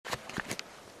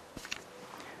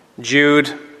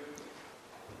Jude,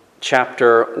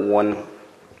 chapter 1.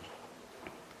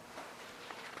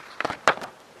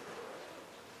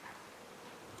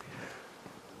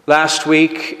 Last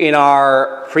week, in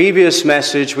our previous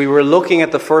message, we were looking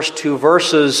at the first two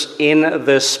verses in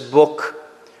this book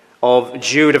of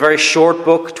Jude, a very short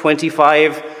book,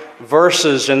 25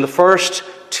 verses, and the first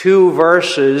two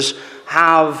verses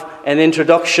have an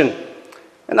introduction,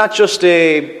 and not just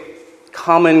a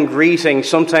common greeting.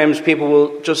 Sometimes people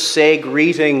will just say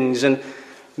greetings, and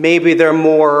maybe they're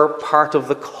more part of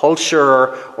the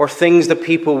culture or things that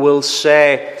people will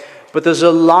say. But there's a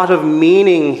lot of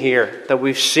meaning here that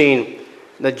we've seen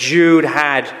that Jude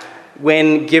had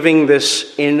when giving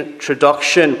this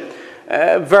introduction,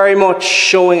 very much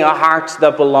showing a heart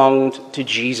that belonged to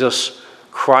Jesus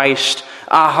Christ,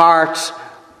 a heart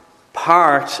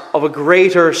part of a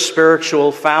greater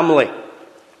spiritual family,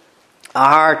 a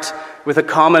heart with a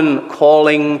common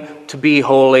calling to be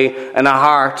holy, and a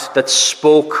heart that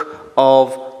spoke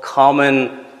of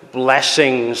common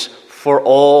blessings for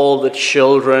all the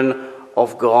children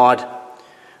of God.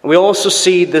 We also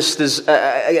see this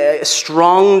a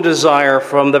strong desire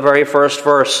from the very first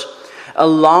verse, a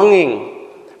longing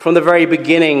from the very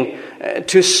beginning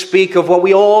to speak of what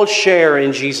we all share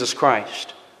in Jesus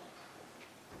Christ.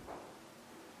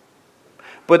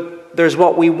 But there's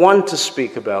what we want to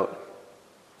speak about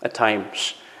at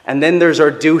times, and then there's our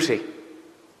duty.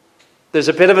 There's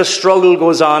a bit of a struggle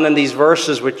goes on in these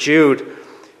verses with Jude.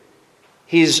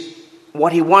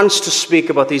 What he wants to speak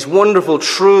about, these wonderful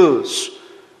truths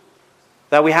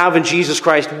that we have in Jesus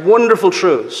Christ, wonderful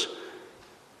truths.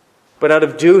 But out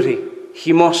of duty,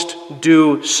 he must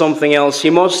do something else. He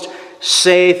must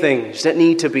say things that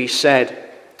need to be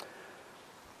said.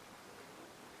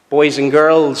 Boys and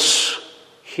girls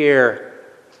here,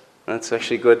 that's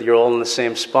actually good that you're all in the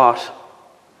same spot.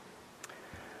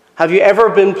 Have you ever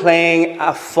been playing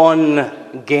a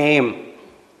fun game?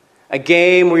 A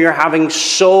game where you're having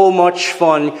so much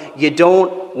fun, you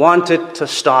don't want it to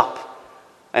stop.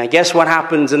 And guess what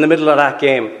happens in the middle of that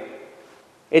game?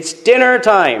 It's dinner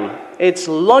time. It's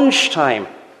lunch time.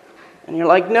 And you're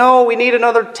like, no, we need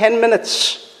another 10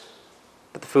 minutes.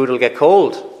 But the food will get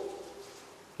cold,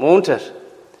 won't it?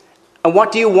 And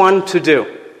what do you want to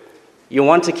do? You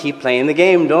want to keep playing the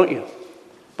game, don't you?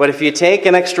 But if you take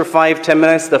an extra 5-10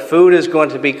 minutes, the food is going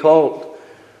to be cold.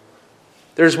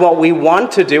 There's what we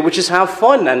want to do, which is have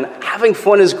fun. And having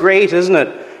fun is great, isn't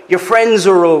it? Your friends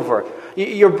are over.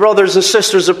 Your brothers and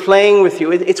sisters are playing with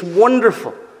you. It's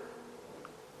wonderful.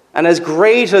 And as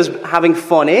great as having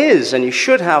fun is, and you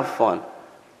should have fun,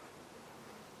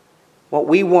 what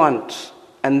we want,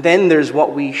 and then there's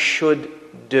what we should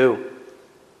do.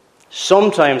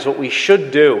 Sometimes what we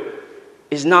should do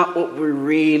is not what we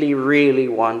really, really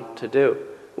want to do.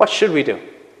 What should we do?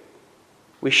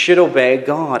 We should obey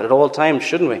God at all times,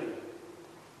 shouldn't we?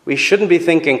 We shouldn't be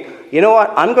thinking, you know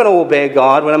what, I'm going to obey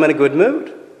God when I'm in a good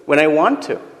mood, when I want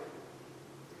to.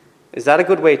 Is that a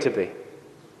good way to be?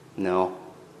 No,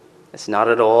 it's not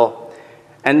at all.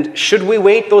 And should we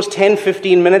wait those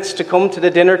 10-15 minutes to come to the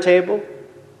dinner table?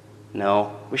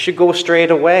 No, we should go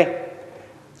straight away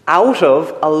out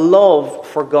of a love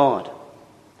for God.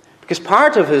 Because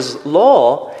part of his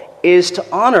law is to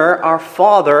honor our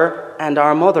father and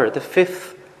our mother, the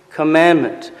fifth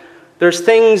commandment. There's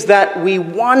things that we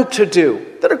want to do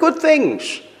that are good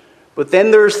things, but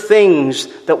then there's things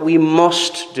that we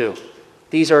must do.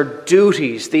 These are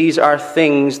duties. These are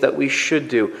things that we should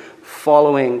do,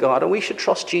 following God. And we should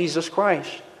trust Jesus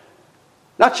Christ.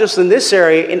 Not just in this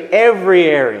area, in every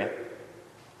area.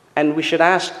 And we should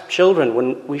ask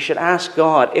children, we should ask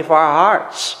God, if our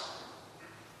hearts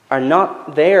are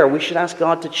not there, we should ask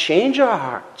God to change our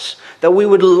hearts, that we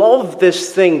would love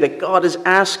this thing that God is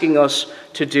asking us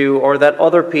to do, or that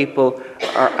other people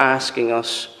are asking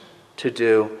us to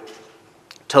do,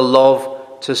 to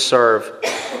love, to serve.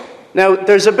 Now,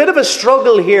 there's a bit of a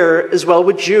struggle here as well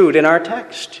with Jude in our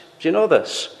text. Do you know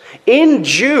this? In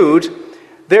Jude,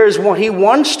 there's what he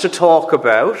wants to talk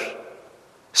about,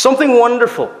 something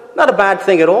wonderful, not a bad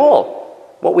thing at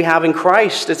all. What we have in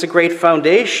Christ, it's a great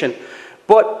foundation.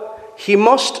 But he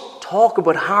must talk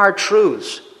about hard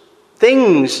truths,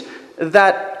 things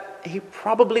that he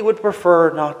probably would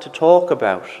prefer not to talk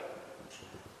about.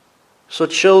 So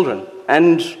children,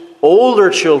 and older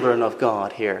children of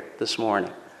God here this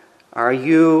morning, are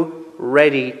you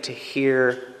ready to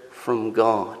hear from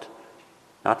God?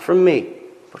 Not from me,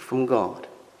 but from God.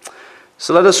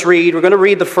 So let us read. We're going to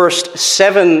read the first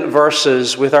 7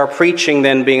 verses, with our preaching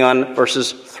then being on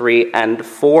verses 3 and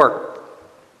 4.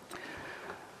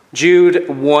 Jude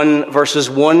 1, verses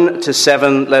 1 to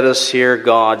 7, let us hear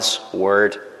God's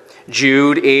word.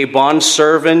 Jude, a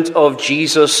bondservant of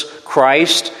Jesus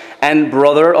Christ and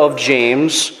brother of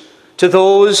James, to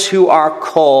those who are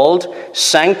called,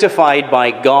 sanctified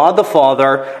by God the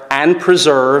Father, and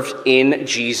preserved in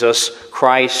Jesus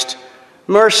Christ.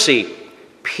 Mercy,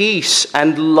 peace,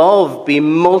 and love be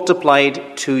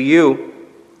multiplied to you.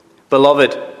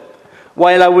 Beloved,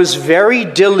 while I was very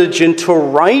diligent to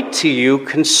write to you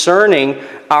concerning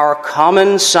our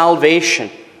common salvation,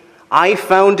 I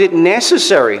found it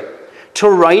necessary to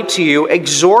write to you,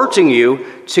 exhorting you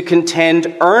to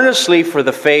contend earnestly for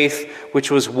the faith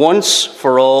which was once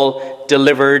for all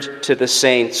delivered to the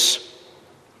saints.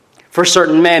 For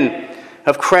certain men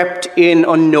have crept in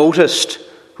unnoticed,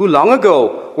 who long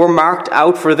ago were marked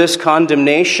out for this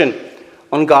condemnation,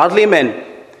 ungodly men,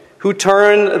 who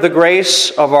turn the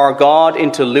grace of our God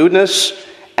into lewdness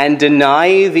and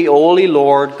deny the only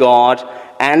Lord God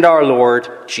and our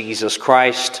Lord Jesus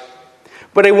Christ.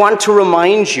 But I want to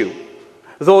remind you,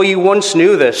 though you once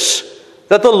knew this,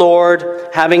 that the Lord,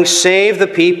 having saved the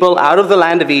people out of the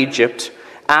land of Egypt,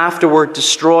 afterward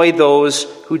destroyed those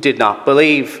who did not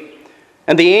believe.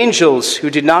 And the angels who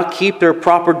did not keep their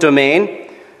proper domain,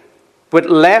 but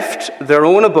left their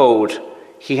own abode,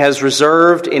 he has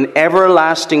reserved in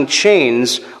everlasting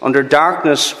chains under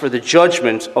darkness for the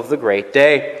judgment of the great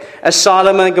day, as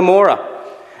Sodom and Gomorrah,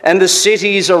 and the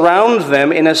cities around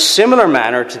them in a similar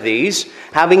manner to these,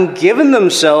 having given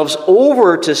themselves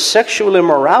over to sexual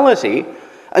immorality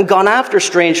and gone after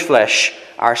strange flesh,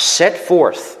 are set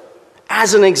forth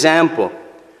as an example,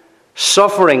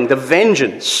 suffering the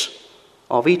vengeance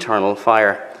of eternal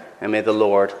fire. And may the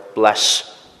Lord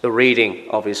bless the reading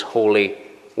of his holy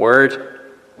word.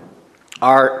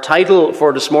 Our title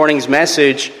for this morning's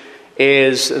message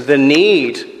is the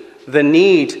need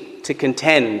to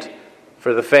contend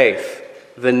for the faith.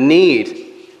 The need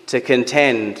to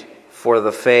contend for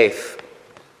the faith.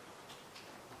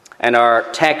 And our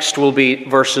text will be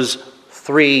verses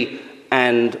 3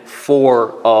 and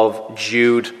 4 of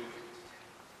Jude.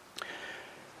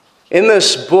 In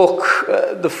this book,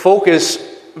 the focus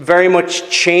very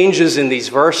much changes in these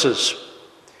verses.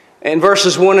 In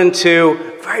verses 1 and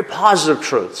 2, very positive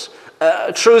truths.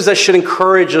 Truths that should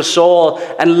encourage us all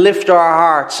and lift our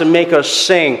hearts and make us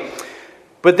sing.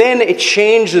 But then it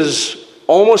changes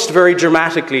almost very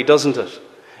dramatically, doesn't it?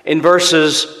 In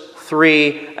verses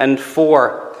 3 and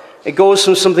 4. It goes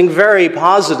from something very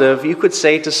positive, you could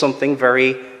say, to something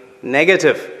very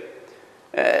negative.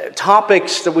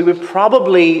 Topics that we would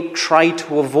probably try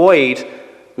to avoid,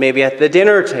 maybe at the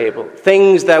dinner table.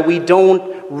 Things that we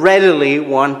don't readily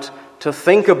want to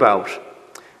think about.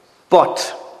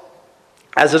 But,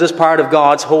 as it is part of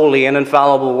God's holy and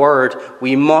infallible word,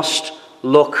 we must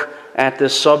look at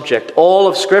this subject. All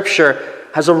of Scripture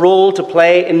has a role to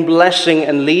play in blessing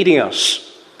and leading us.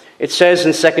 It says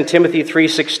in 2 Timothy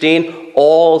 3:16,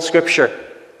 all Scripture.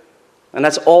 And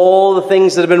that's all the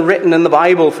things that have been written in the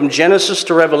Bible, from Genesis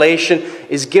to Revelation,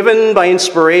 is given by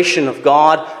inspiration of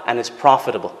God and is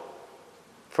profitable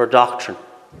for doctrine,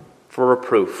 for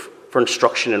reproof, for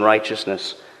instruction in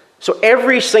righteousness. So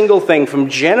every single thing from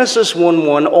Genesis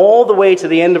 1:1 all the way to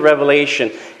the end of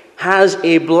Revelation has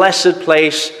a blessed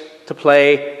place to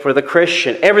play for the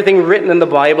Christian. Everything written in the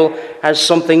Bible has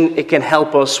something it can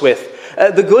help us with.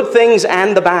 The good things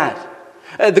and the bad.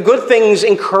 The good things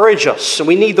encourage us, and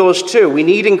we need those too. We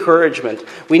need encouragement.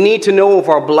 We need to know of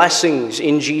our blessings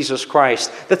in Jesus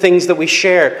Christ, the things that we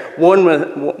share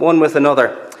one with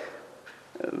another.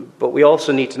 But we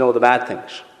also need to know the bad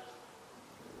things.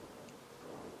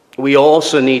 We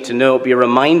also need to be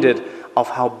reminded of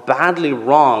how badly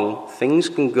wrong things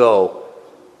can go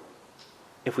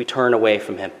if we turn away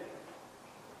from him,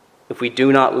 if we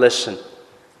do not listen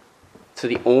to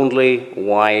the only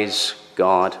wise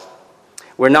God.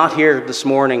 We're not here this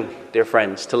morning, dear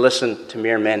friends, to listen to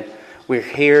mere men. We're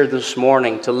here this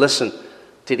morning to listen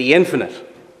to the infinite,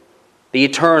 the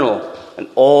eternal, and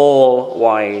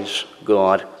all-wise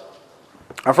God.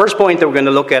 Our first point that we're going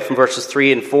to look at from verses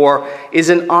 3 and 4 is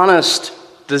an honest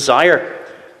desire.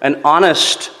 An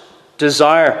honest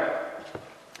desire.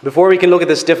 Before we can look at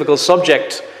this difficult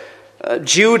subject,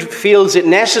 Jude feels it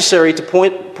necessary to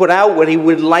put out what he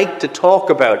would like to talk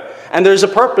about. And there's a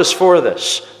purpose for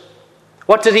this.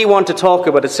 What did he want to talk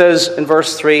about? It says in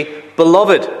verse 3,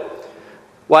 Beloved,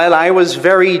 while I was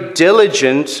very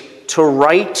diligent to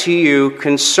write to you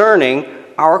concerning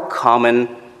our common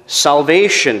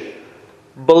salvation.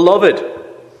 Beloved.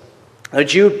 Now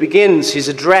Jude begins his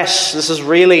address. This is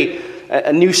really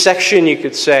a new section, you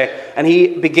could say. And he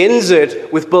begins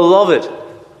it with beloved.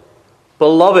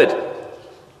 Beloved.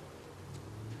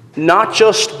 Not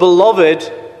just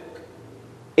beloved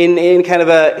in kind of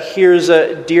a, here's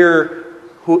a dear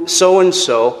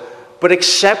so-and-so, but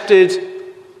accepted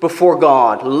before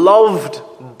God, loved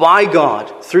by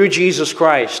God through Jesus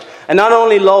Christ. And not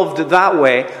only loved that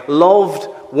way, loved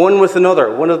one with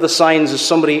another. One of the signs is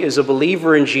somebody is a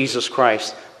believer in Jesus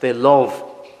Christ. They love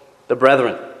the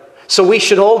brethren. So we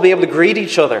should all be able to greet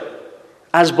each other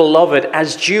as beloved,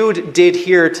 as Jude did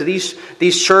here to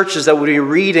these churches that would be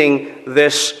reading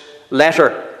this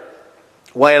letter.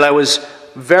 While I was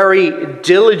very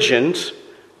diligent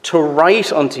to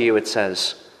write unto you, it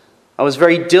says. I was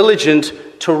very diligent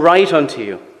to write unto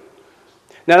you.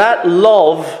 Now that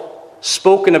love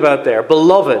spoken about there,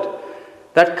 beloved,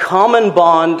 that common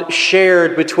bond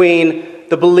shared between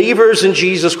the believers in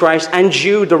Jesus Christ and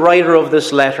Jude, the writer of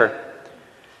this letter.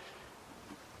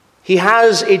 He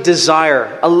has a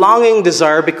desire, a longing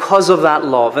desire because of that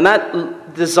love. And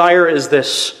that desire is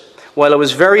this: while I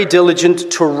was very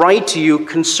diligent to write to you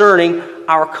concerning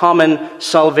our common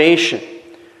salvation.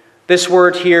 This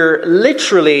word here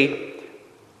literally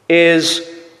is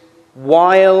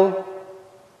while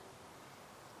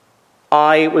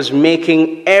I was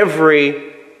making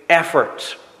every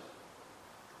effort.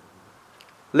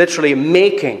 Literally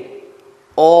making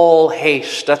all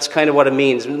haste. That's kind of what it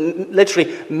means.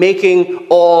 Literally making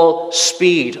all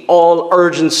speed, all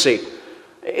urgency.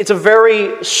 It's a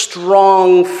very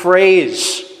strong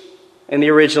phrase in the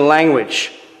original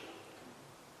language.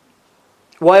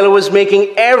 While I was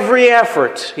making every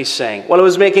effort, he's saying, while I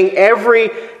was making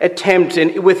every attempt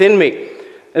within me,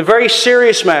 a very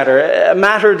serious matter, a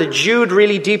matter that Jude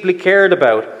really deeply cared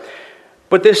about.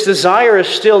 But this desire is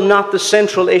still not the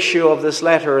central issue of this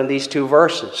letter in these two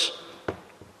verses.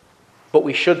 But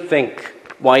we should think,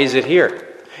 why is it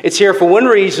here? It's here for one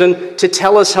reason, to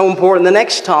tell us how important the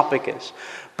next topic is.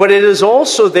 But it is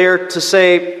also there to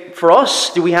say, for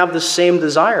us, do we have the same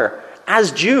desire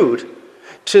as Jude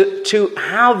to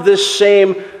have this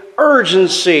same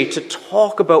urgency to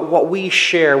talk about what we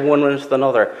share one with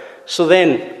another? So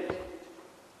then,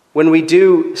 when we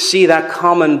do see that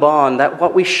common bond, that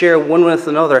what we share one with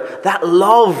another, that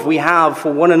love we have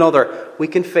for one another, we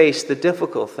can face the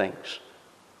difficult things.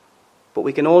 But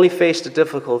we can only face the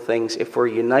difficult things if we're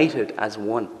united as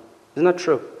one. Isn't that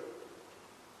true?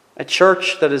 A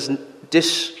church that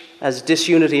has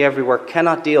disunity everywhere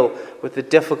cannot deal with the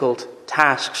difficult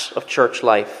tasks of church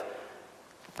life.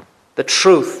 The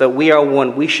truth that we are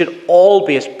one, we should all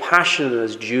be as passionate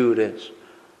as Jude is,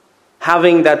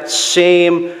 having that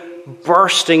same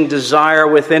bursting desire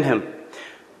within him.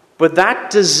 But that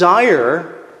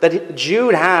desire that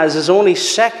Jude has is only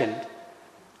second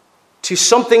to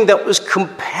something that was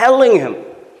compelling him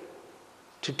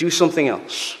to do something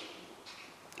else,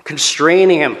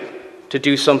 constraining him to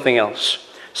do something else.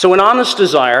 So an honest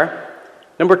desire,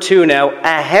 number two now,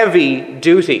 a heavy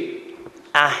duty.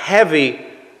 A heavy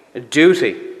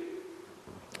duty.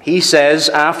 He says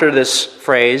after this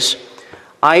phrase,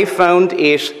 I found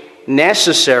it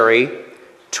necessary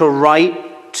to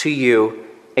write to you,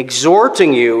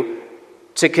 exhorting you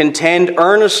to contend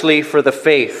earnestly for the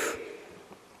faith.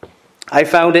 I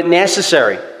found it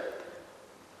necessary.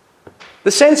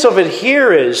 The sense of it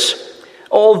here is,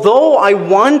 although I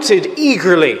wanted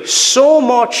eagerly so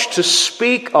much to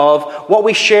speak of what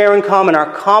we share in common,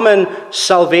 our common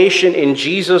salvation in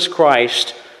Jesus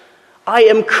Christ, I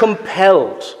am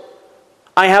compelled.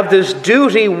 I have this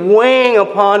duty weighing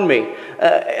upon me.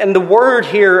 And the word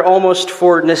here, almost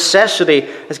for necessity,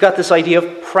 has got this idea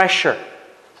of pressure.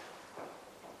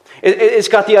 It's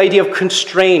got the idea of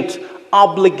constraint,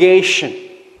 obligation,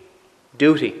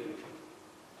 duty.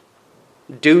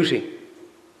 Duty.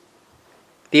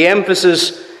 The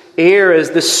emphasis here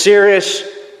is the serious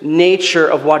nature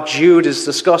of what Jude is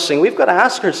discussing. We've got to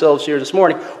ask ourselves here this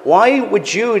morning, why would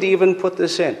Jude even put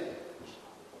this in?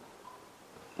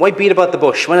 Why beat about the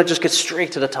bush? Why not just get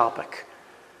straight to the topic?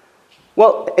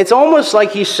 Well, it's almost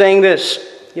like he's saying this,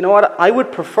 you know what, I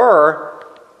would prefer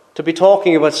to be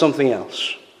talking about something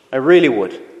else. I really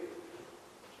would.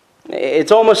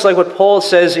 It's almost like what Paul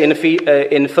says in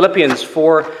Philippians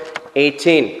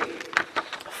 4:18.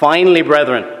 Finally,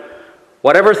 brethren,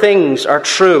 whatever things are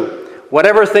true,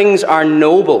 whatever things are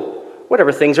noble,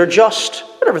 whatever things are just,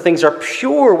 whatever things are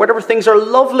pure, whatever things are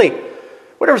lovely,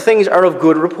 whatever things are of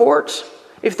good report,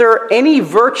 if there are any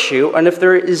virtue and if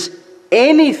there is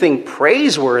anything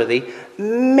praiseworthy,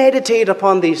 meditate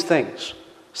upon these things.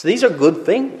 So these are good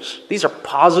things. These are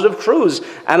positive truths,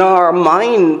 and our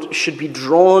mind should be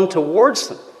drawn towards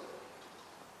them.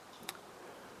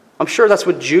 I'm sure that's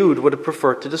what Jude would have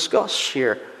preferred to discuss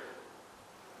here.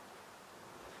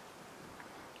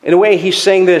 In a way, he's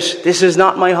saying this is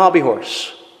not my hobby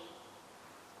horse.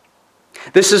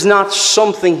 This is not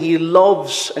something he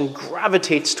loves and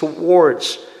gravitates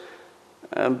towards.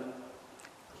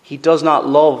 He does not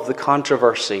love the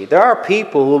controversy. There are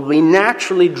people who will be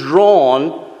naturally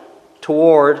drawn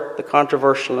toward the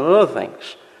controversial and other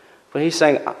things. But he's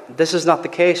saying, this is not the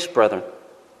case, brethren.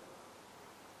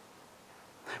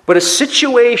 But a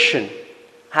situation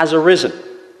has arisen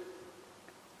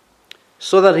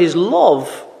so that his love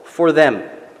for them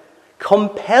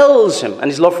compels him, and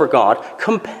his love for God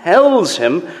compels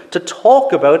him to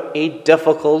talk about a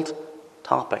difficult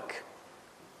topic.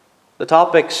 The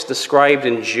topics described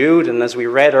in Jude, and as we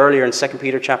read earlier in 2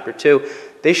 Peter chapter 2,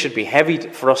 they should be heavy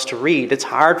for us to read. It's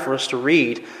hard for us to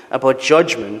read about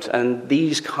judgment and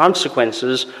these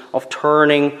consequences of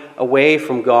turning away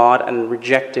from God and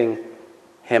rejecting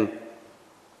Him.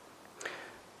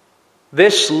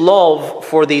 This love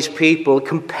for these people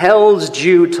compels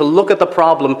Jude to look at the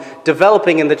problem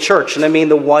developing in the church, and I mean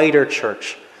the wider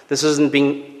church. This isn't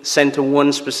being sent to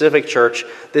one specific church.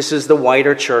 This is the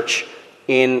wider church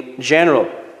in general.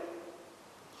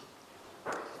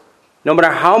 No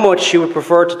matter how much he would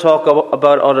prefer to talk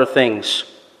about other things,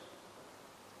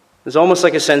 there's almost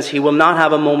like a sense he will not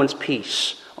have a moment's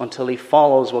peace until he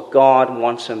follows what God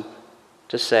wants him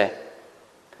to say.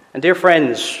 And dear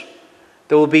friends,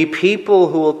 there will be people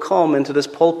who will come into this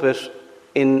pulpit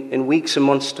in weeks and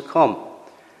months to come.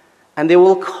 And they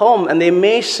will come and they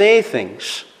may say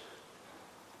things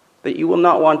that you will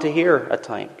not want to hear at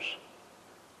times.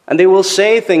 And they will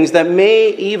say things that may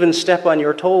even step on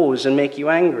your toes and make you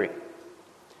angry.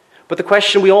 But the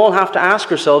question we all have to ask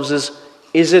ourselves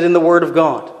is it in the Word of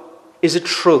God? Is it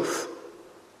truth?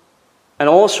 And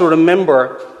also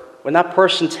remember, when that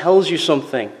person tells you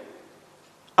something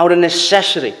out of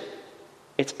necessity,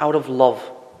 it's out of love.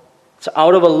 It's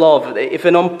out of a love. If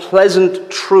an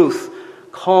unpleasant truth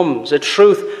comes, a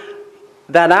truth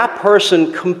that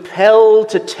person compelled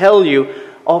to tell you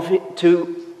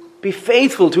to be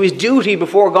faithful to his duty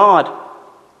before God.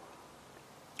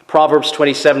 Proverbs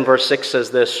 27 verse 6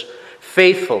 says this,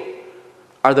 "Faithful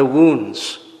are the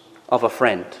wounds of a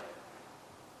friend,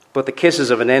 but the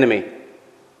kisses of an enemy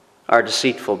are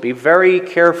deceitful." Be very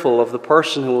careful of the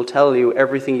person who will tell you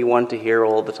everything you want to hear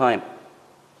all the time.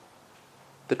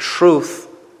 The truth,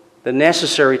 the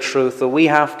necessary truth that we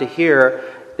have to hear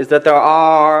is that there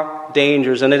are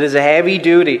dangers, and it is a heavy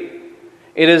duty.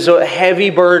 It is a heavy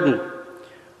burden.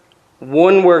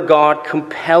 One where God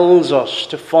compels us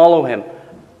to follow Him,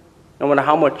 no matter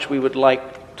how much we would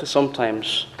like to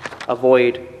sometimes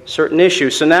avoid certain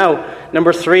issues. So now,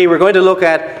 number 3, we're going to look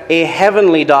at a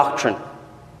heavenly doctrine.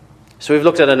 So we've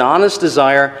looked at an honest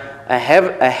desire, a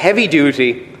heavy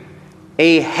duty,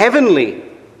 a heavenly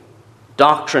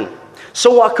doctrine.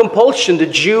 So what compulsion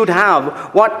did Jude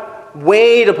have? What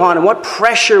weighed upon him? What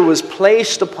pressure was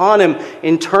placed upon him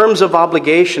in terms of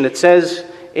obligation? It says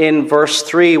in verse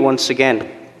 3 once again.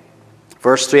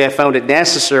 Verse 3, "I found it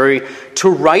necessary to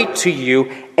write to you,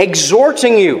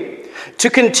 exhorting you to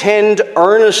contend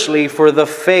earnestly for the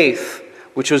faith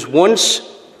which was once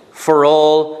for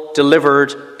all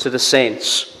delivered to the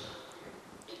saints."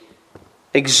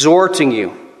 Exhorting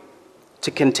you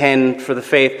to contend for the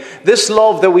faith. This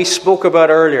love that we spoke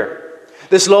about earlier,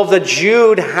 this love that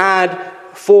Jude had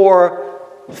for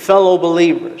fellow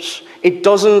believers, it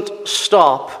doesn't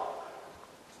stop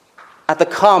at the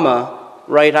comma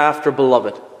right after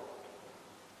beloved.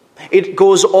 It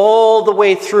goes all the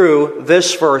way through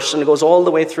this verse, and it goes all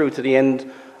the way through to the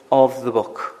end of the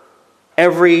book.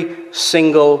 Every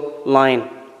single line.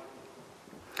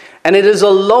 And it is a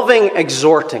loving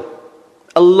exhorting.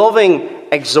 A loving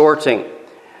exhorting.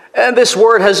 And this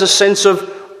word has a sense of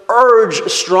urge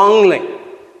strongly.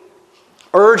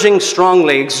 Urging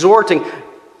strongly, exhorting.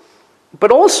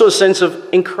 But also a sense of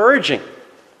encouraging.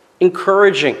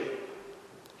 Encouraging.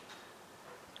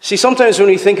 See, sometimes when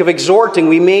we think of exhorting,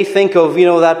 we may think of,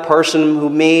 that person who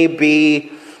may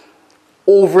be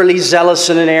overly zealous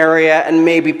in an area and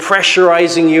may be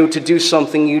pressurizing you to do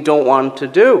something you don't want to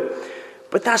do.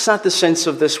 But that's not the sense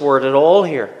of this word at all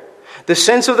here. The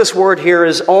sense of this word here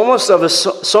is almost of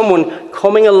someone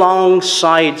coming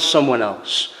alongside someone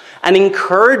else and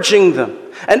encouraging them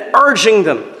and urging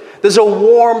them. There's a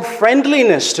warm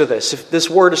friendliness to this. If this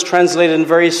word is translated in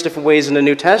various different ways in the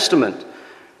New Testament.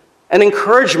 An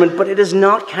encouragement, but it is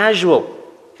not casual.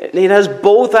 It has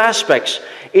both aspects.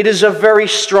 It is a very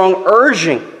strong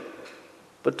urging,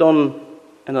 but done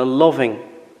in a loving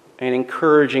and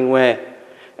encouraging way.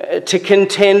 To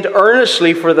contend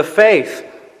earnestly for the faith.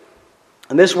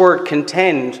 And this word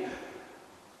contend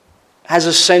has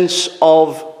a sense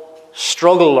of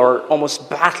struggle or almost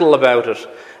battle about it.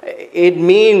 It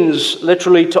means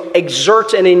literally to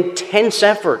exert an intense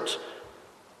effort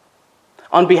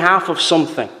on behalf of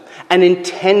something, an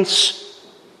intense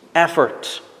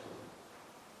effort.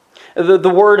 The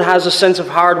word has a sense of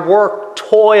hard work,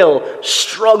 toil,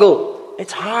 struggle.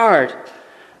 It's hard.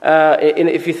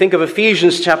 If you think of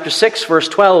Ephesians chapter 6, verse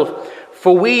 12,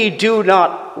 for we do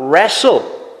not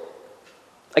wrestle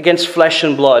against flesh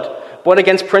and blood, but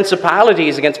against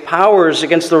principalities, against powers,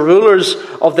 against the rulers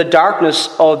of the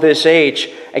darkness of this age,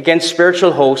 against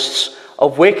spiritual hosts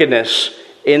of wickedness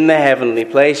in the heavenly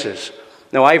places.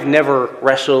 Now, I've never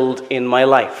wrestled in my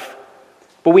life,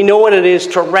 but we know what it is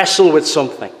to wrestle with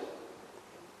something.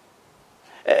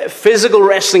 Physical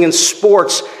wrestling in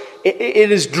sports,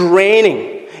 it is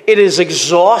draining, it is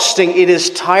exhausting, it is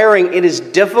tiring, it is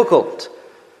difficult.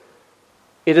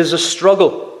 It is a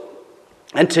struggle.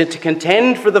 And to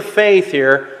contend for the faith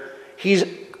here, he's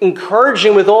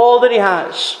encouraging with all that he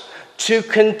has to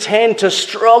contend, to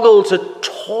struggle, to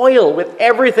toil with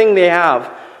everything they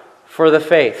have for the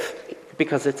faith.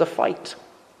 Because it's a fight.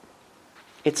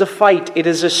 It's a fight. It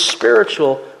is a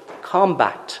spiritual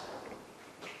combat.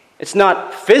 It's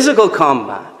not physical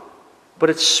combat, but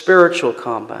it's spiritual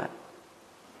combat.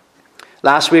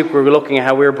 Last week we were looking at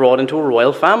how we were brought into a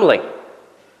royal family.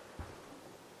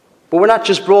 But we're not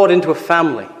just brought into a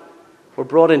family. We're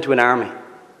brought into an army.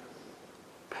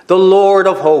 The Lord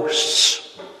of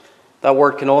hosts. That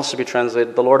word can also be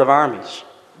translated the Lord of armies.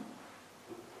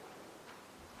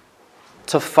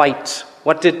 To fight.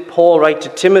 What did Paul write to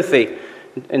Timothy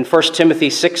in 1 Timothy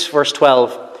 6, verse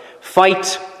 12?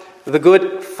 Fight the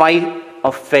good fight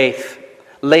of faith.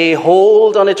 Lay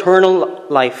hold on eternal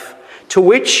life, to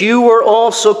which you were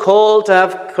also called to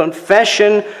have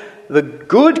confession, the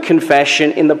good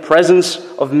confession in the presence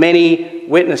of many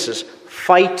witnesses.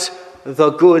 Fight the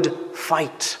good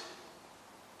fight.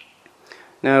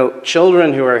 Now,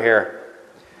 children who are here,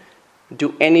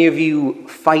 do any of you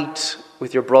fight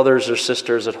with your brothers or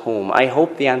sisters at home? I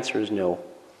hope the answer is no.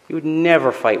 You would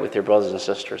never fight with your brothers and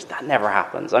sisters. That never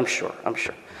happens, I'm sure.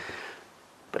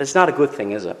 But it's not a good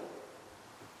thing, is it?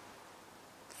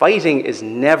 Fighting is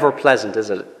never pleasant, is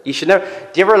it? You should never.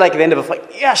 Do you ever, like, at the end of a fight,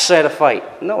 yes, I had a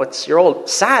fight? No, you're all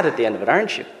sad at the end of it,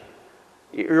 aren't you?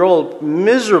 You're all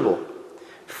miserable.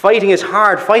 Fighting is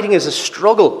hard. Fighting is a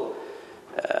struggle.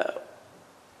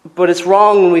 But it's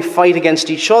wrong when we fight against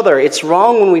each other. It's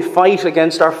wrong when we fight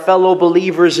against our fellow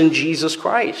believers in Jesus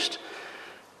Christ.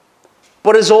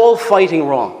 But is all fighting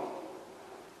wrong?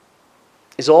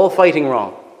 Is all fighting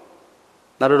wrong?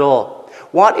 Not at all.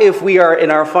 What if we are,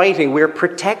 in our fighting, we're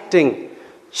protecting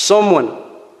someone,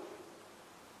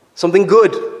 something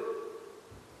good,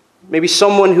 maybe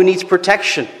someone who needs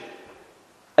protection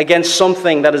against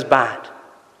something that is bad?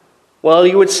 Well,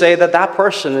 you would say that that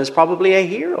person is probably a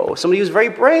hero, somebody who's very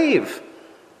brave.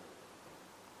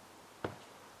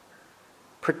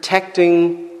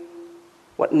 Protecting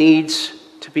what needs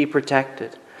to be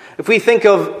protected. If we think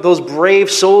of those brave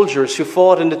soldiers who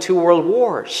fought in the 2 world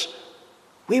wars,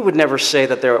 we would never say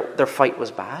that their fight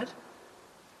was bad.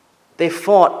 They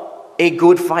fought a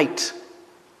good fight.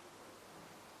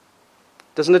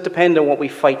 Doesn't it depend on what we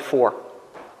fight for?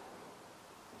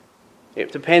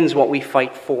 It depends what we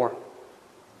fight for.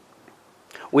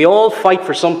 We all fight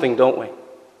for something, don't we?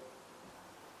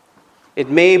 It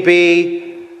may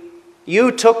be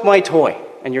you took my toy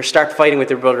and you start fighting with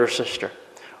your brother or sister.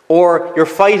 Or you're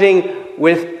fighting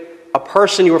with a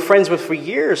person you were friends with for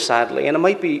years, sadly, and it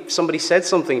might be somebody said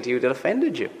something to you that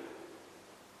offended you.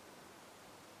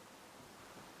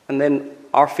 And then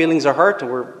our feelings are hurt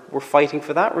and we're fighting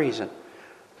for that reason.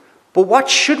 But what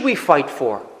should we fight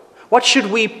for? What should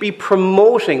we be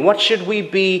promoting? What should we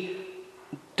be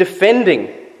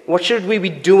defending? What should we be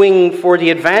doing for the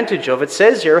advantage of? It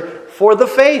says here, for the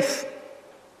faith.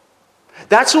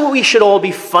 That's what we should all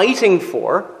be fighting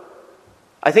for.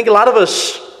 I think a lot of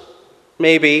us,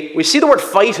 maybe, we see the word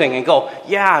fighting and go,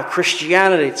 yeah,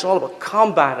 Christianity, it's all about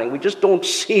combating. We just don't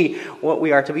see what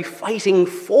we are to be fighting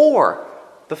for,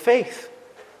 the faith.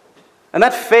 And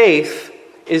that faith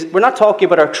is, we're not talking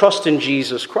about our trust in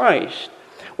Jesus Christ.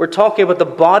 We're talking about the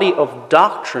body of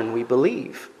doctrine we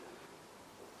believe.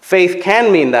 Faith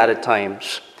can mean that at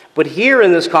times. But here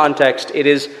in this context, it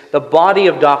is the body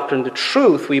of doctrine, the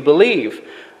truth we believe.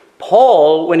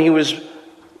 Paul, when he was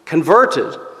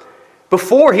converted,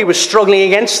 before he was struggling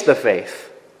against the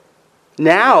faith.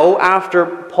 Now, after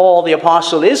Paul the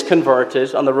apostle is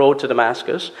converted on the road to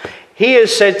Damascus, he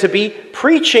is said to be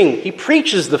preaching. He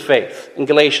preaches the faith in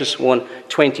Galatians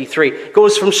 1:23.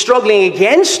 Goes from struggling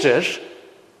against it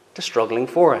to struggling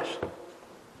for it.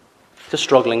 To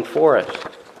struggling for it.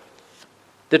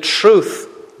 The truth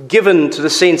given to the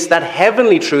saints, that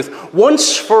heavenly truth,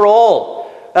 once for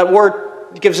all. That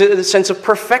word gives it a sense of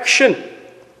perfection.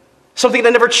 something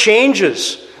that never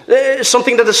changes,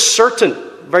 something that is certain,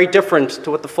 very different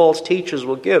to what the false teachers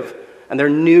will give and their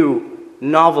new,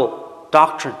 novel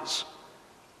doctrines.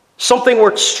 Something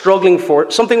worth struggling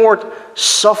for, something worth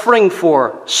suffering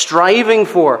for, striving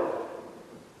for,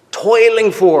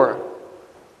 toiling for,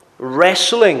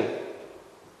 wrestling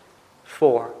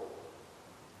for.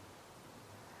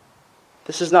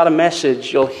 This is not a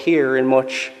message you'll hear in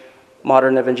much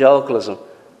modern evangelicalism.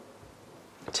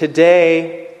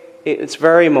 Today, it's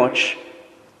very much,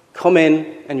 come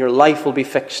in and your life will be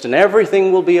fixed and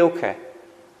everything will be okay.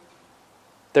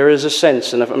 There is a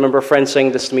sense, and I remember a friend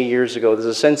saying this to me years ago, there's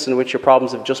a sense in which your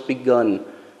problems have just begun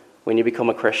when you become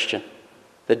a Christian.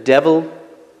 The devil,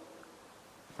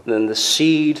 then the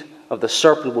seed of the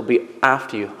serpent will be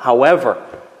after you. However,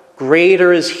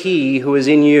 greater is he who is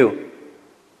in you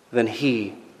than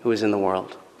he who is in the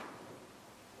world.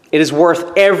 It is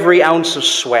worth every ounce of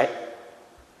sweat.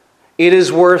 It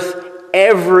is worth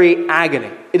every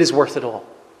agony. It is worth it all.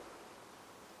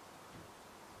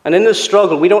 And in this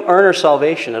struggle, we don't earn our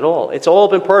salvation at all. It's all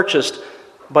been purchased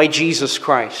by Jesus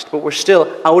Christ. But we're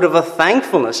still out of a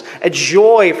thankfulness, a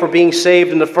joy for being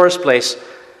saved in the first place,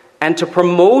 and to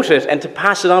promote it and to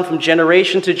pass it on from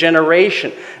generation to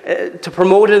generation, to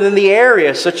promote it in the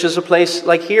area, such as a place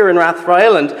like here in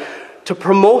Rathfriland, to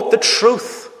promote the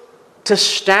truth, to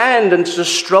stand and to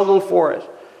struggle for it.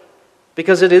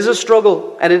 Because it is a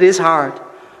struggle and it is hard.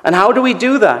 And how do we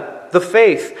do that? The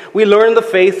faith. We learn the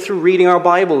faith through reading our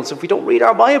Bibles. If we don't read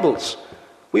our Bibles,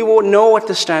 we won't know what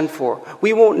to stand for.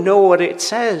 We won't know what it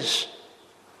says.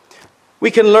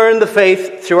 We can learn the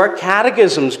faith through our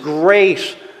catechisms,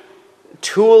 great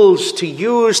tools to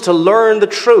use to learn the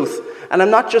truth. And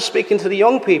I'm not just speaking to the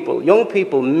young people. Young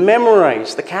people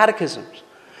memorize the catechisms.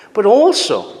 But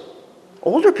also,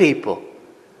 older people.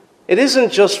 It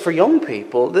isn't just for young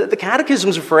people. The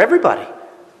catechisms are for everybody.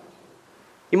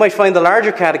 You might find the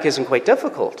larger catechism quite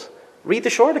difficult. Read the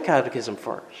shorter catechism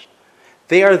first.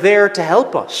 They are there to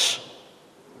help us.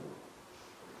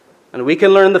 And we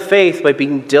can learn the faith by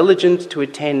being diligent to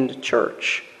attend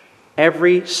church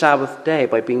every Sabbath day,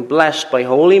 by being blessed by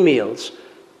holy meals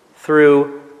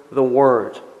through the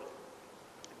Word.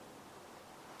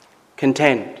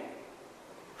 Contend.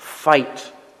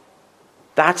 Fight.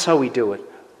 That's how we do it.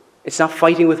 It's not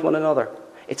fighting with one another.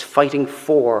 It's fighting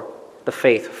for the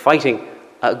faith. Fighting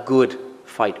a good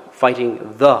fight.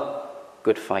 Fighting the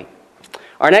good fight.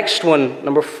 Our next one,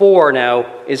 number 4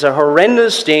 now, is a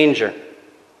horrendous danger.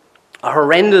 A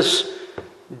horrendous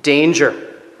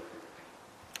danger.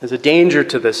 There's a danger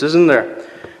to this, isn't there?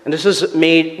 And this has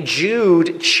made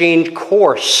Jude change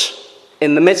course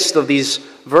in the midst of these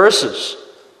verses.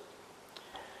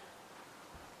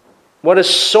 What is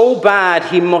so bad,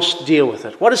 he must deal with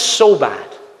it. What is so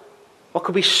bad? What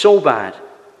could be so bad?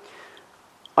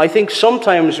 I think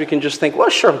sometimes we can just think, well,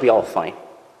 sure, it'll be all fine.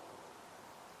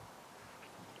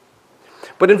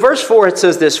 But in verse 4 it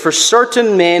says this, "For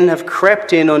certain men have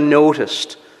crept in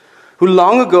unnoticed, who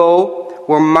long ago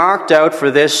were marked out for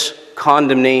this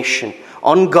condemnation.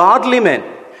 Ungodly men,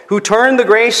 who turn the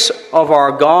grace of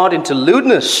our God into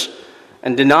lewdness,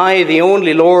 and deny the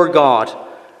only Lord God,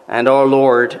 and our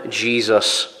Lord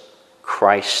Jesus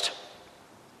Christ."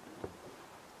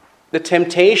 The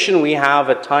temptation we have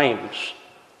at times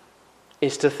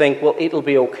is to think, well, it'll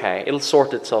be okay. It'll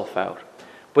sort itself out.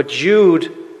 But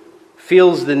Jude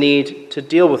feels the need to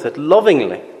deal with it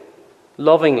lovingly.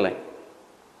 Lovingly.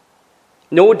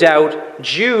 No doubt,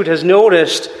 Jude has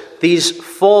noticed these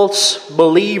false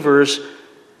believers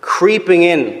creeping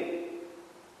in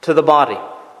to the body,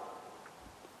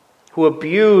 who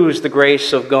abuse the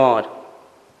grace of God.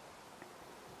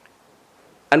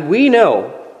 And we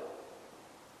know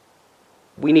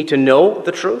we need to know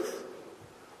the truth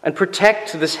and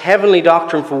protect this heavenly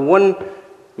doctrine for one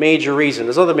major reason.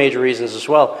 There's other major reasons as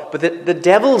well. But the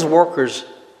devil's workers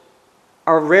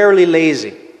are rarely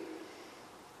lazy.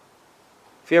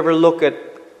 If you ever look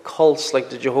at cults like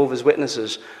the Jehovah's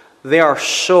Witnesses, they are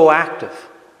so active.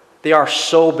 They are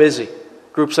so busy.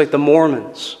 Groups like the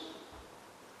Mormons.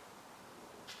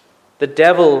 The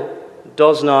devil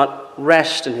does not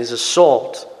rest in his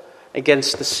assault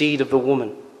against the seed of the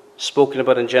woman, spoken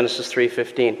about in Genesis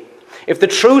 3:15. If the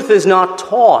truth is not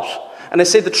taught, and I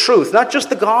say the truth, not just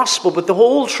the gospel, but the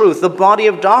whole truth, the body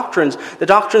of doctrines, the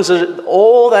doctrines of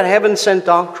all that heaven-sent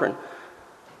doctrine,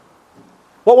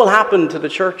 what will happen to the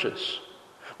churches?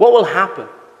 What will happen?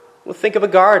 Well, think of a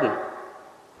garden.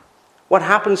 What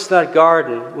happens to that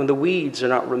garden when the weeds are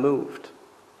not removed?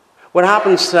 What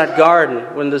happens to that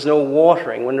garden when there's no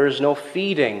watering, when there's no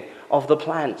feeding of the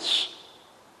plants?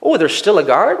 Oh, there's still a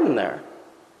garden there.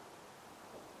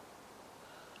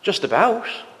 Just about.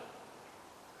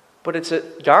 but it's a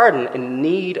garden in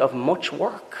need of much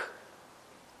work.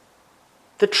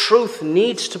 The truth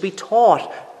needs to be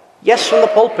taught. Yes, from the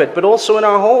pulpit, but also in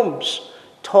our homes.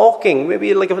 Talking,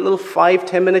 maybe like a little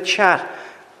 5-10 minute chat.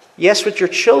 Yes, with your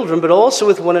children, but also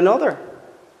with one another.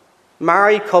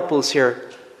 Married couples here,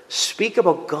 speak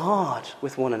about God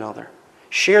with one another.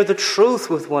 Share the truth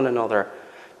with one another.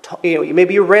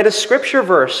 Maybe you read a scripture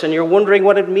verse and you're wondering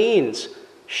what it means.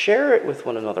 Share it with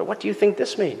one another. What do you think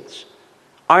this means?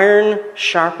 Iron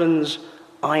sharpens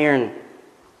iron.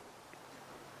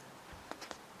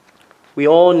 We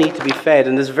all need to be fed,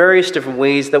 and there's various different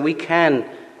ways that we can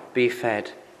be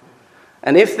fed.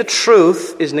 And if the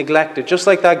truth is neglected, just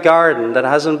like that garden that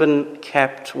hasn't been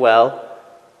kept well,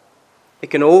 it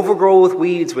can overgrow with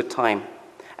weeds with time,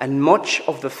 and much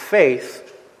of the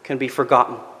faith can be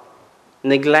forgotten,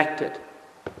 neglected.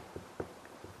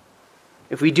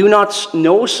 If we do not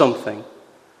know something,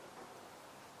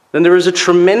 then there is a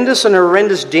tremendous and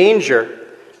horrendous danger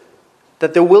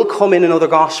that there will come in another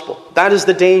gospel. That is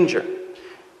the danger.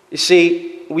 You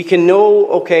see, we can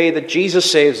know, that Jesus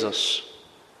saves us,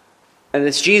 and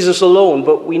it's Jesus alone,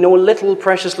 but we know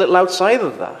precious little outside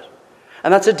of that.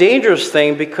 And that's a dangerous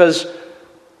thing, because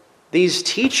these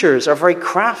teachers are very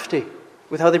crafty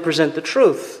with how they present the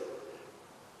truth.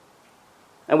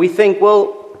 And we think,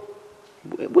 well,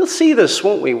 we'll see this,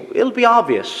 won't we? It'll be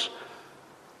obvious.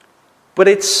 But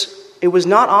it was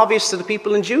not obvious to the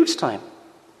people in Jude's time.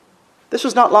 This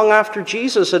was not long after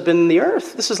Jesus had been in the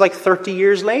earth. This is like 30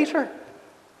 years later.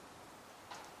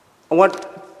 And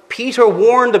what Peter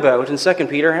warned about in 2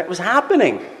 Peter was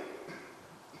happening.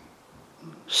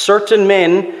 Certain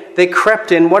men, they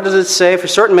crept in. What does it say? For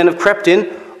certain men have crept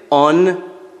in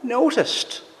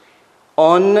unnoticed.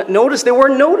 Unnoticed. They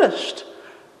weren't noticed.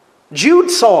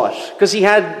 Jude saw it because he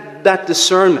had that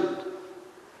discernment.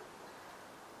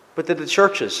 But did the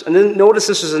churches? And then notice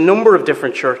this is a number of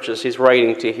different churches he's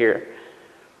writing to here.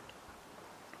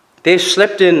 They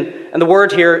slipped in, and the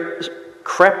word here,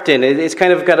 crept in, it's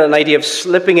kind of got an idea of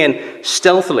slipping in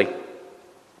stealthily.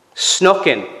 Snuck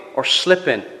in or slip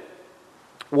in.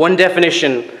 One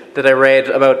definition that I read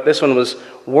about this one was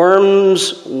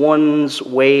worms one's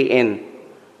way in.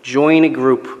 Join a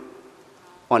group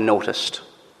unnoticed.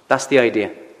 That's the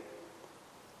idea.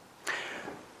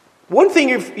 One thing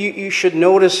you should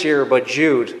notice here about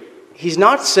Jude, he's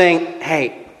not saying,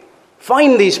 hey,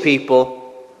 find these people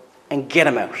and get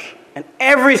them out, and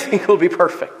everything will be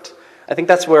perfect. I think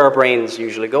that's where our brains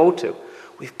usually go to.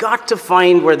 We've got to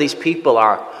find where these people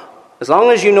are. As long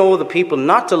as you know the people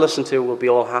not to listen to, we'll be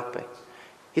all happy.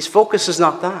 His focus is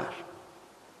not that.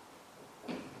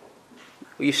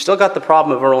 We've still got the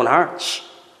problem of our own hearts.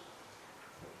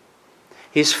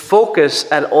 His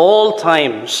focus at all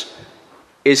times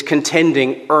is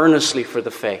contending earnestly for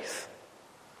the faith.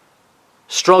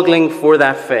 Struggling for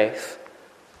that faith.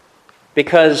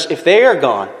 Because if they are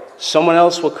gone, someone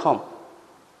else will come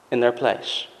in their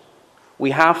place.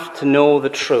 We have to know the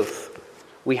truth.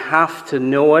 We have to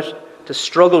know it, to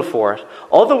struggle for it.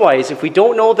 Otherwise, if we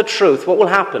don't know the truth, what will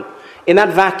happen? In that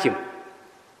vacuum,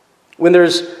 when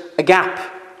there's a gap,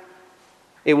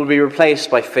 it will be replaced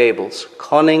by fables,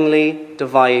 cunningly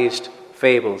devised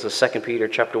fables, as 2 Peter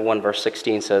chapter 1, verse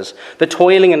 16 says. The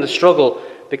toiling and the struggle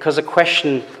because a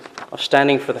question of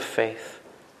standing for the faith.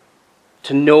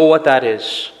 To know what that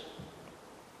is.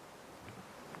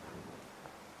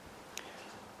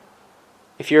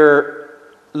 If you're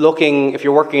working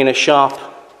in a shop,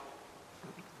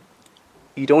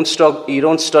 you don't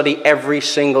study every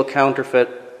single counterfeit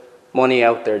money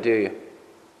out there, do you?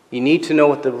 You need to know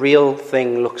what the real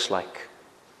thing looks like.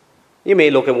 You may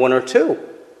look at one or two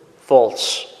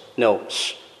false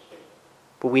notes,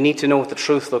 but we need to know what the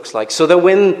truth looks like, so that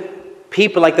when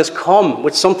people like this come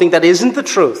with something that isn't the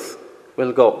truth,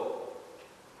 we'll go,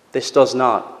 this does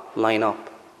not line up.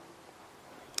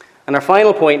 And our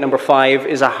final point, number 5,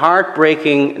 is a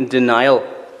heartbreaking denial.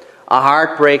 A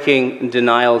heartbreaking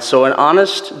denial. So an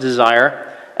honest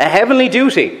desire, a heavenly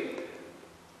duty.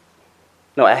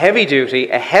 No, a heavy duty,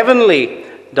 a heavenly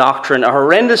doctrine, a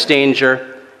horrendous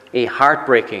danger, a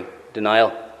heartbreaking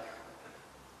denial.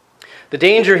 The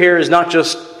danger here is not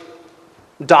just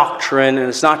doctrine, and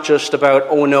it's not just about,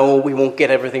 oh no, we won't get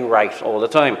everything right all the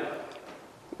time.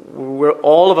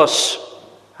 All of us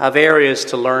have areas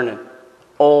to learn in,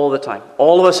 all the time.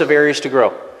 All of us have areas to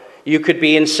grow. You could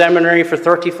be in seminary for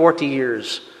 30, 40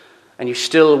 years, and you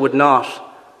still would not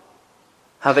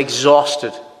have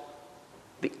exhausted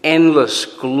the endless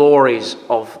glories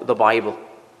of the Bible,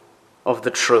 of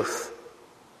the truth.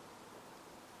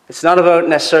 It's not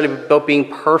necessarily about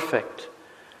being perfect,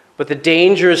 but the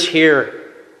dangers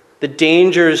here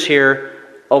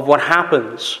of what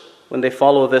happens when they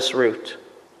follow this route.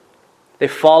 They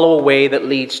follow a way that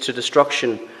leads to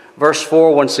destruction. Verse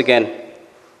 4 once again.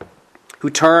 Who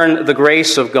turn the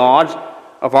grace of God,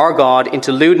 of our God,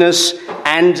 into lewdness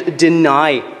and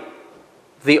deny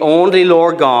the only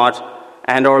Lord God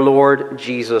and our Lord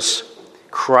Jesus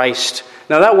Christ.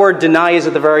 Now that word deny is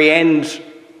at the very end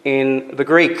in the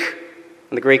Greek.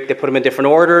 In the Greek they put them in different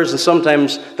orders, and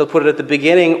sometimes they'll put it at the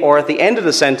beginning or at the end of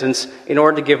the sentence in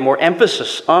order to give more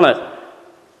emphasis on it.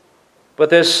 But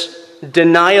this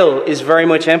denial is very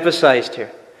much emphasized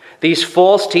here. These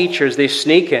false teachers, they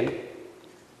sneak in.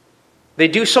 They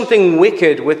do something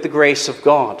wicked with the grace of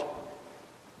God.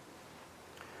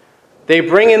 They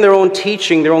bring in their own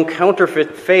teaching, their own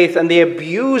counterfeit faith, and they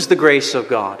abuse the grace of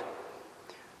God.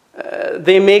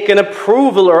 They make an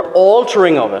approval or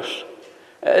altering of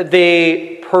it.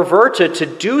 They pervert it to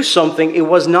do something it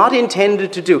was not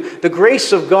intended to do. The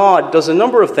grace of God does a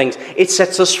number of things. It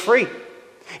sets us free.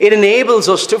 It enables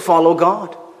us to follow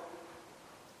God.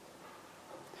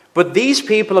 But these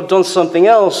people have done something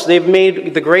else. They've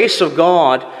made the grace of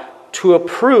God to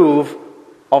approve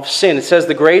of sin. It says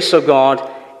the grace of God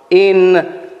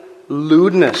in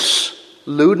lewdness.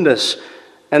 Lewdness.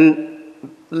 And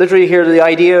literally here the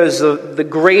idea is the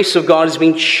grace of God is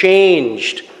being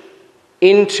changed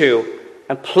into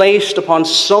and placed upon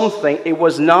something it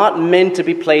was not meant to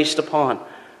be placed upon.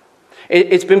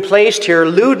 It's been placed here,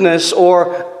 lewdness,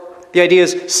 or the idea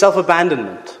is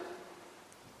self-abandonment.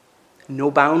 No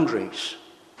boundaries.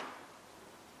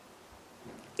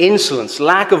 Insolence,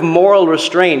 lack of moral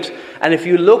restraint. And if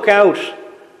you look out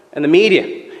in the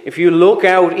media, if you look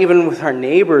out even with our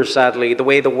neighbors, sadly, the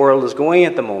way the world is going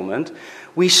at the moment,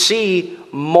 we see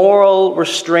moral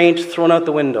restraint thrown out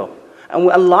the window. And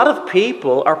a lot of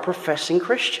people are professing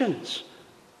Christians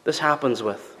this happens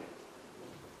with.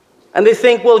 And they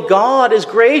think, well, God is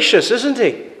gracious, isn't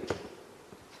he?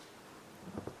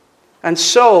 And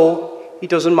so, he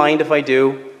doesn't mind if I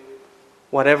do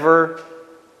whatever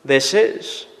this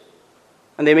is.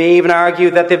 And they may even argue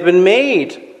that they've been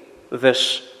made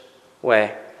this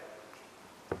way.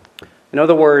 In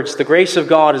other words, the grace of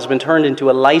God has been turned into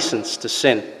a license to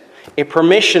sin, a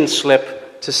permission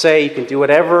slip to say you can do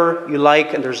whatever you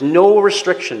like and there's no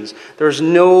restrictions, there's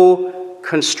no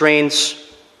constraints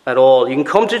at all. You can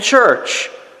come to church,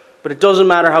 but it doesn't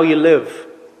matter how you live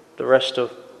the rest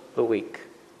of the week.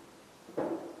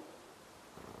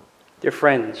 Dear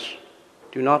friends,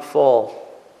 do not fall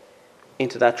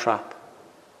into that trap.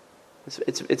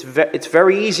 It's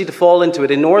very easy to fall into it.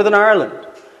 In Northern Ireland,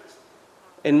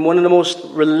 in one of the most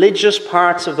religious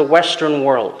parts of the Western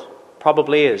world,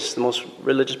 probably is the most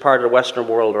religious part of the Western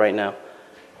world right now,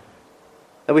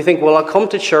 and we think, well, I'll come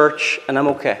to church and I'm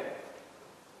okay.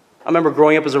 I remember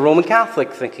growing up as a Roman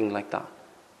Catholic thinking like that.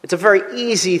 It's a very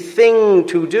easy thing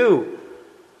to do,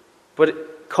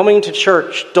 but coming to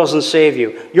church doesn't save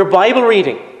you. Your Bible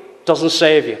reading doesn't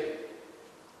save you.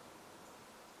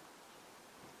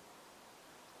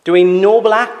 Doing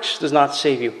noble acts does not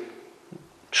save you.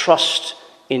 Trust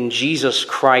in Jesus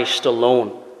Christ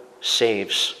alone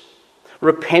saves.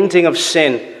 Repenting of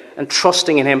sin and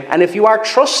trusting in him. And if you are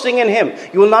trusting in him,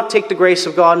 you will not take the grace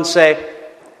of God and say,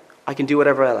 I can do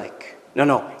whatever I like.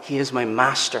 No, he is my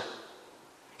master.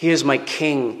 He is my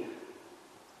king.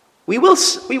 We will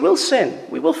sin.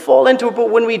 We will fall into it, but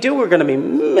when we do, we're going to be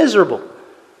miserable.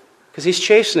 Because he's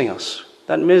chastening us.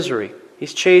 That misery.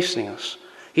 He's chastening us.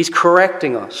 He's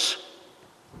correcting us.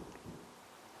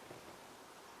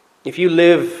 If you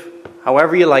live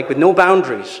however you like, with no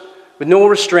boundaries, with no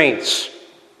restraints,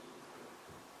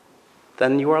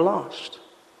 then you are lost.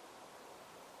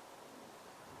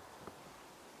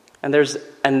 And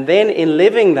then in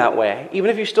living that way, even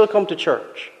if you still come to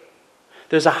church,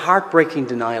 there's a heartbreaking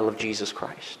denial of Jesus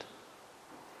Christ.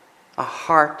 A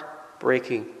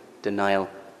heartbreaking denial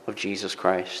of Jesus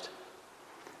Christ.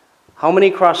 How many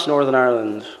across Northern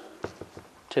Ireland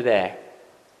today,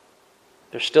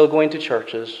 they're still going to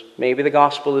churches. Maybe the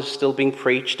gospel is still being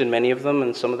preached in many of them,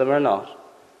 and some of them are not.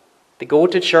 They go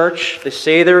to church, they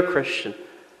say they're a Christian,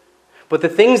 but the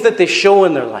things that they show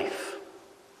in their life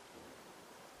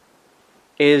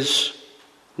is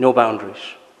no boundaries,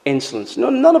 insolence. No,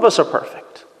 none of us are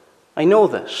perfect. I know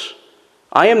this.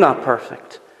 I am not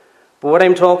perfect. But what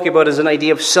I'm talking about is an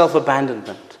idea of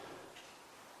self-abandonment.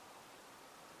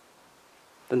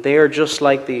 Then they are just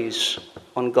like these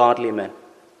ungodly men.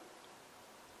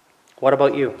 What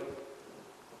about you?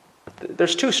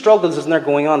 There's two struggles, isn't there,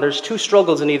 going on? There's two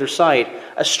struggles on either side.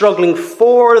 A struggling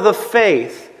for the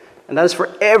faith, and that is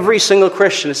for every single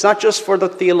Christian. It's not just for the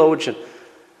theologian.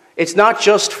 It's not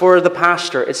just for the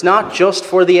pastor. It's not just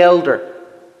for the elder.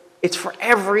 It's for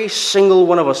every single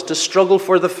one of us to struggle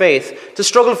for the faith. To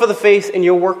struggle for the faith in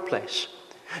your workplace.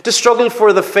 To struggle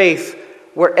for the faith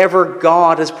wherever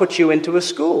God has put you into a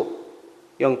school,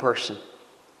 young person.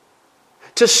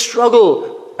 To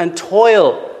struggle and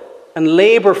toil and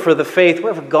labor for the faith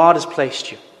wherever God has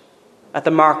placed you. At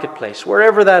the marketplace,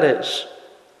 wherever that is.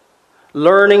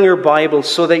 Learning your Bible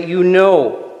so that you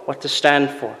know what to stand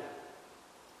for.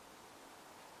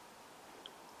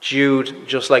 Jude,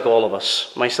 just like all of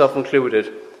us, myself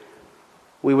included,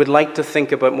 we would like to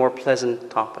think about more pleasant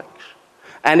topics.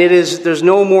 And there's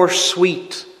no more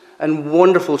sweet and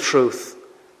wonderful truth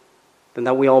than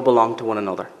that we all belong to one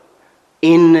another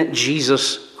in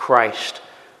Jesus Christ.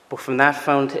 But from that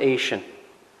foundation,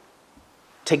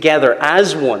 together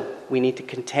as one, we need to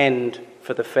contend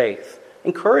for the faith.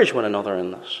 Encourage one another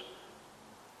in this.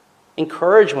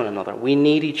 Encourage one another. We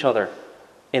need each other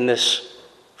in this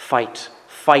fight.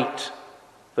 Fight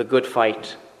the good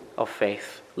fight of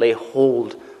faith. Lay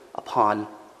hold upon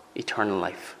eternal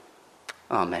life.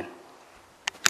 Amen.